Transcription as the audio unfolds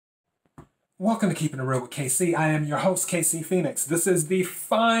Welcome to Keeping It Real with KC. I am your host, KC Phoenix. This is the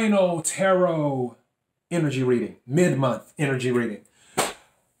final tarot energy reading, mid-month energy reading.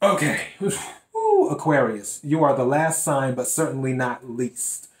 Okay, Ooh, Aquarius, you are the last sign, but certainly not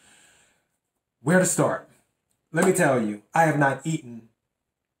least. Where to start? Let me tell you, I have not eaten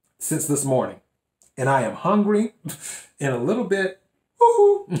since this morning, and I am hungry and a little bit,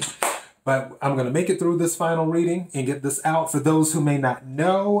 but I'm going to make it through this final reading and get this out. For those who may not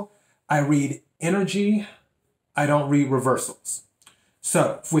know, I read energy. I don't read reversals.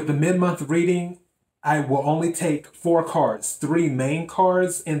 So with the mid-month reading, I will only take 4 cards, 3 main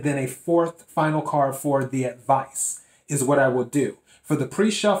cards, and then a 4th final card for the advice is what I will do. For the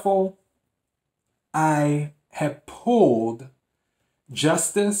pre-shuffle, I have pulled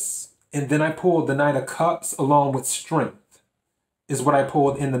Justice, and then I pulled the Knight of Cups along with Strength is what I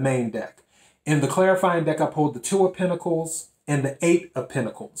pulled in the main deck. In the clarifying deck, I pulled the 2 of Pentacles and the 8 of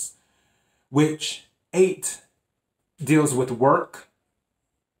Pentacles, which 8 deals with work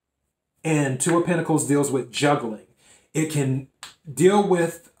and 2 of Pentacles deals with juggling. It can deal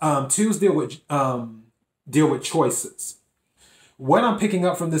with, 2s deal with choices. What I'm picking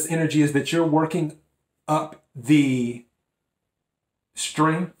up from this energy is that you're working up the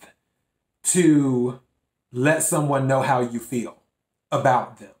strength to let someone know how you feel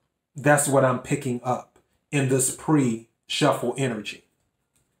about them. That's what I'm picking up in this pre-shuffle energy.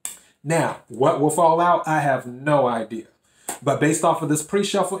 Now, what will fall out, I have no idea. But based off of this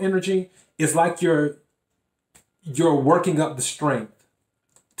pre-shuffle energy, it's like you're working up the strength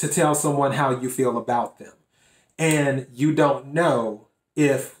to tell someone how you feel about them. And you don't know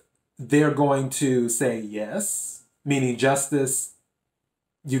if they're going to say yes, meaning justice,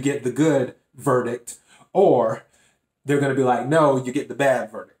 you get the good verdict, or they're going to be like, no, you get the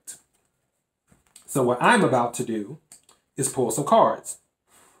bad verdict. So what I'm about to do is pull some cards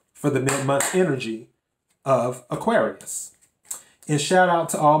for the mid-month energy of Aquarius. And shout out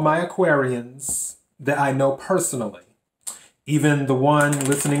to all my Aquarians that I know personally. Even the one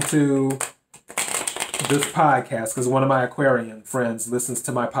listening to this podcast, because one of my Aquarian friends listens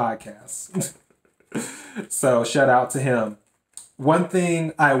to my podcast. So shout out to him. One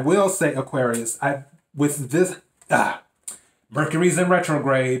thing I will say, Aquarius, Mercury's in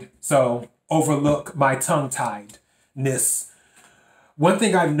retrograde, so overlook my tongue-tiedness. One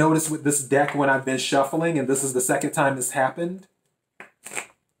thing I've noticed with this deck when I've been shuffling, and this is the second time this happened,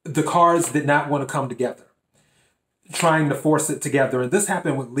 the cards did not want to come together, trying to force it together. And this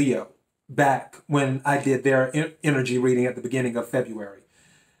happened with Leo back when I did their energy reading at the beginning of February.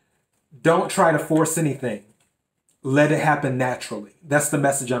 Don't try to force anything. Let it happen naturally. That's the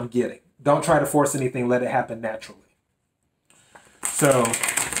message I'm getting. Don't try to force anything. Let it happen naturally. So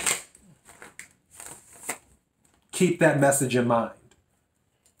keep that message in mind.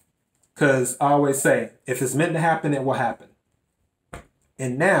 Because I always say, if it's meant to happen, it will happen.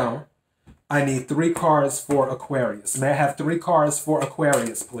 And now, I need 3 cards for Aquarius. May I have 3 cards for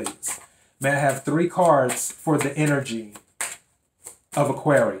Aquarius, please? May I have 3 cards for the energy of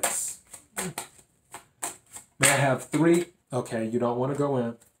Aquarius? May I have 3? Okay, you don't want to go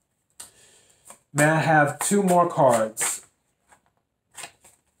in. May I have 2 more cards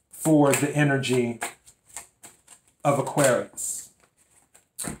for the energy of Aquarius?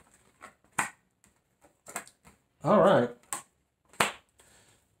 All right.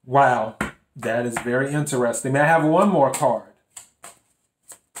 Wow, that is very interesting. May I have 1 more card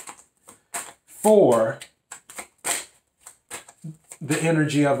for the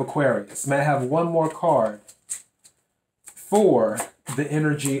energy of Aquarius? May I have 1 more card for the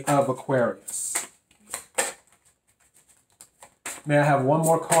energy of Aquarius? May I have 1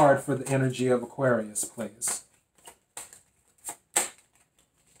 more card for the energy of Aquarius, please?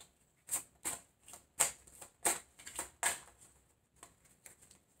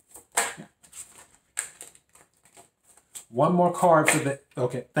 One more card for the...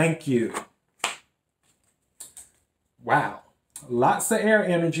 Okay, thank you. Wow. Lots of air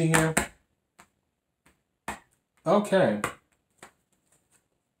energy here. Okay.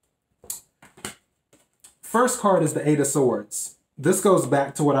 First card is the 8 of Swords. This goes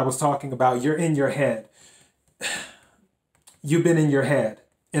back to what I was talking about. You're in your head. You've been in your head.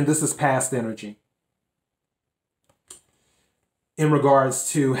 And this is past energy. In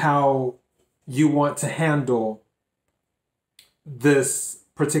regards to how you want to handle this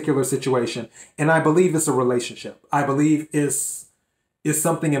particular situation. And I believe it's a relationship. I believe it's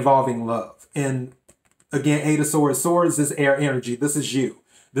something involving love. And again, 8 of Swords. Swords is air energy. This is you.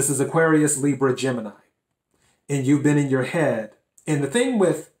 This is Aquarius, Libra, Gemini. And you've been in your head. And the thing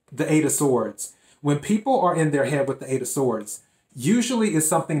with the 8 of Swords, when people are in their head with the 8 of Swords, usually is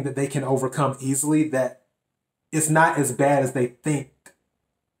something that they can overcome easily, that it's not as bad as they think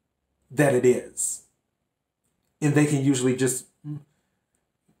that it is. And they can usually just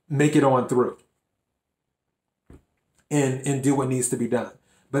make it on through and do what needs to be done.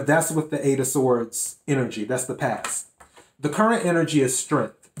 But that's with the Eight of Swords energy. That's the past. The current energy is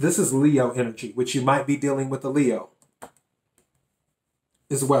strength. This is Leo energy, which you might be dealing with a Leo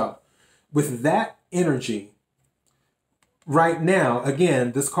as well. With that energy, right now,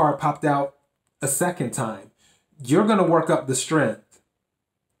 again, this card popped out a second time. You're going to work up the strength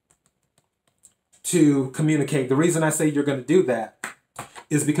to communicate. The reason I say you're going to do that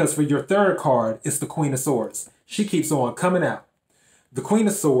is because for your third card, it's the Queen of Swords. She keeps on coming out. The Queen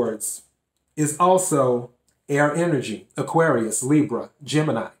of Swords is also air energy, Aquarius, Libra,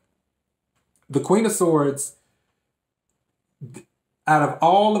 Gemini. The Queen of Swords, out of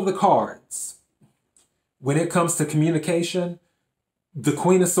all of the cards, when it comes to communication, the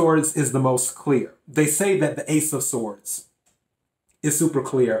Queen of Swords is the most clear. They say that the Ace of Swords is super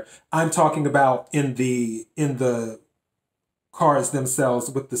clear. I'm talking about in the cards themselves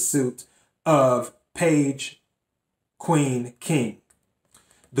with the suit of Page, Queen, King.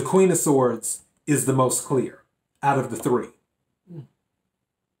 The Queen of Swords is the most clear out of the three,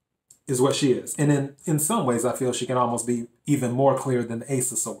 is what she is. And in some ways, I feel she can almost be even more clear than the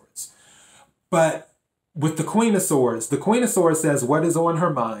Ace of Swords. But with the Queen of Swords says what is on her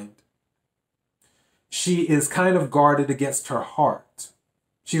mind. She is kind of guarded against her heart.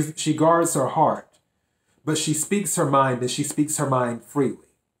 She guards her heart, but she speaks her mind, and she speaks her mind freely.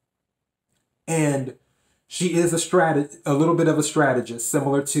 And she is a little bit of a strategist,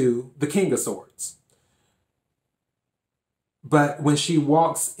 similar to the King of Swords. But when she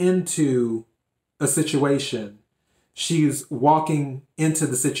walks into a situation, she's walking into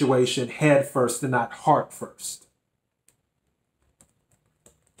the situation head first and not heart first.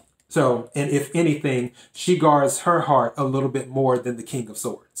 So, and if anything, she guards her heart a little bit more than the King of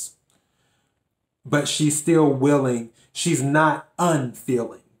Swords. But she's still willing. She's not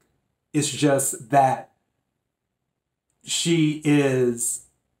unfeeling. It's just that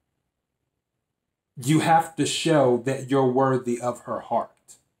you have to show that you're worthy of her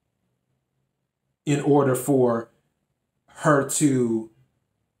heart in order for her to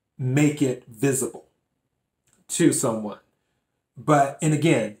make it visible to someone. But, and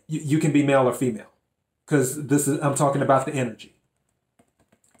again, you can be male or female, because I'm talking about the energy.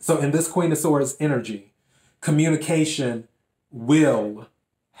 So in this Queen of Swords energy, communication will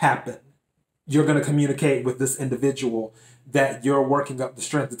happen. You're going to communicate with this individual that you're working up the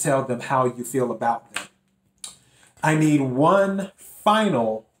strength to tell them how you feel about them. I need one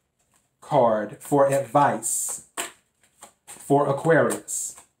final card for advice for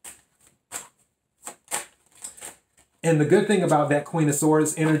Aquarius. And the good thing about that Queen of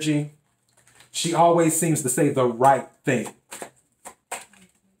Swords energy, she always seems to say the right thing.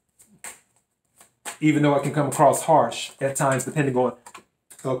 Even though it can come across harsh at times, depending on...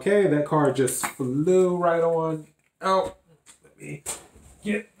 Okay, that card just flew right on out. Let me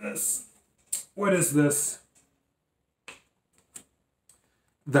get this. What is this?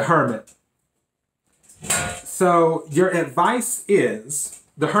 The Hermit. So your advice is,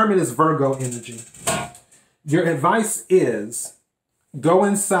 the Hermit is Virgo energy. Your advice is go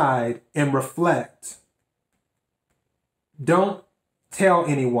inside and reflect. Don't tell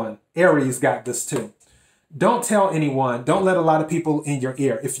anyone. Aries got this too. Don't tell anyone. Don't let a lot of people in your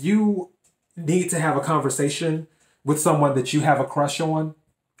ear. If you need to have a conversation with someone that you have a crush on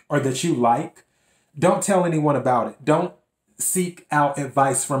or that you like, don't tell anyone about it. Don't seek out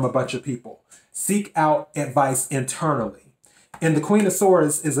advice from a bunch of people. Seek out advice internally. And the Queen of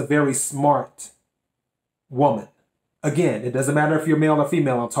Swords is a very smart woman. Again, it doesn't matter if you're male or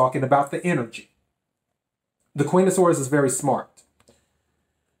female. I'm talking about the energy. The Queen of Swords is very smart.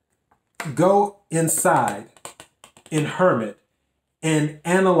 Go inside in Hermit and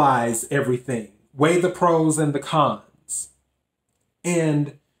analyze everything. Weigh the pros and the cons.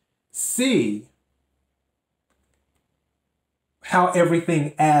 And see how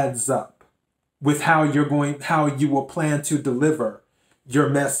everything adds up with how you will plan to deliver your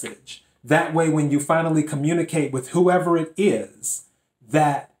message. That way, when you finally communicate with whoever it is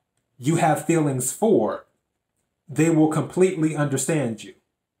that you have feelings for, they will completely understand you.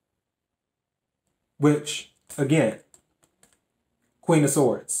 Which, again, Queen of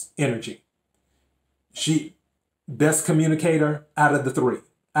Swords energy. She, best communicator out of the three.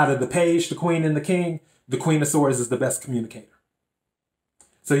 Out of the Page, the Queen, and the King, the Queen of Swords is the best communicator.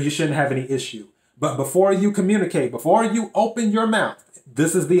 So you shouldn't have any issue. But before you communicate, before you open your mouth,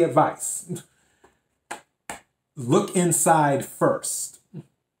 this is the advice. look inside first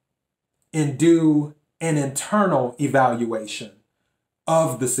and do an internal evaluation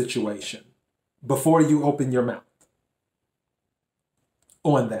of the situation before you open your mouth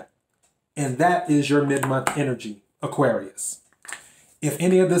on that. And that is your mid-month energy, Aquarius. If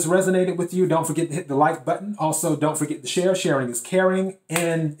any of this resonated with you, don't forget to hit the like button. Also, don't forget to share. Sharing is caring.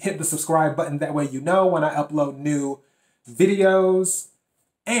 And hit the subscribe button. That way you know when I upload new videos.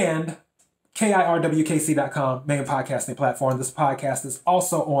 And KIRWKC.com, main podcasting platform. This podcast is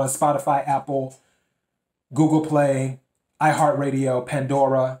also on Spotify, Apple, Google Play, iHeartRadio,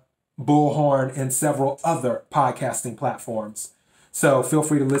 Pandora, Bullhorn, and several other podcasting platforms. So feel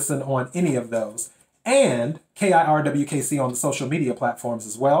free to listen on any of those. And KIRWKC on the social media platforms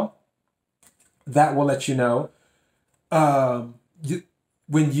as well. That will let you know.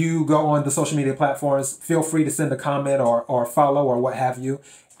 When you go on the social media platforms, feel free to send a comment or follow or what have you.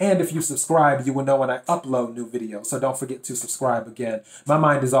 And if you subscribe, you will know when I upload new videos. So don't forget to subscribe again. My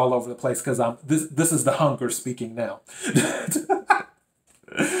mind is all over the place because this is the hunger speaking now.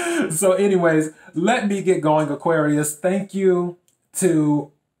 So anyways, let me get going, Aquarius. Thank you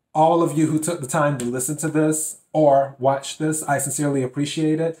to all of you who took the time to listen to this or watch this. I sincerely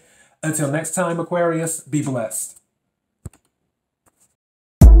appreciate it. Until next time, Aquarius, be blessed.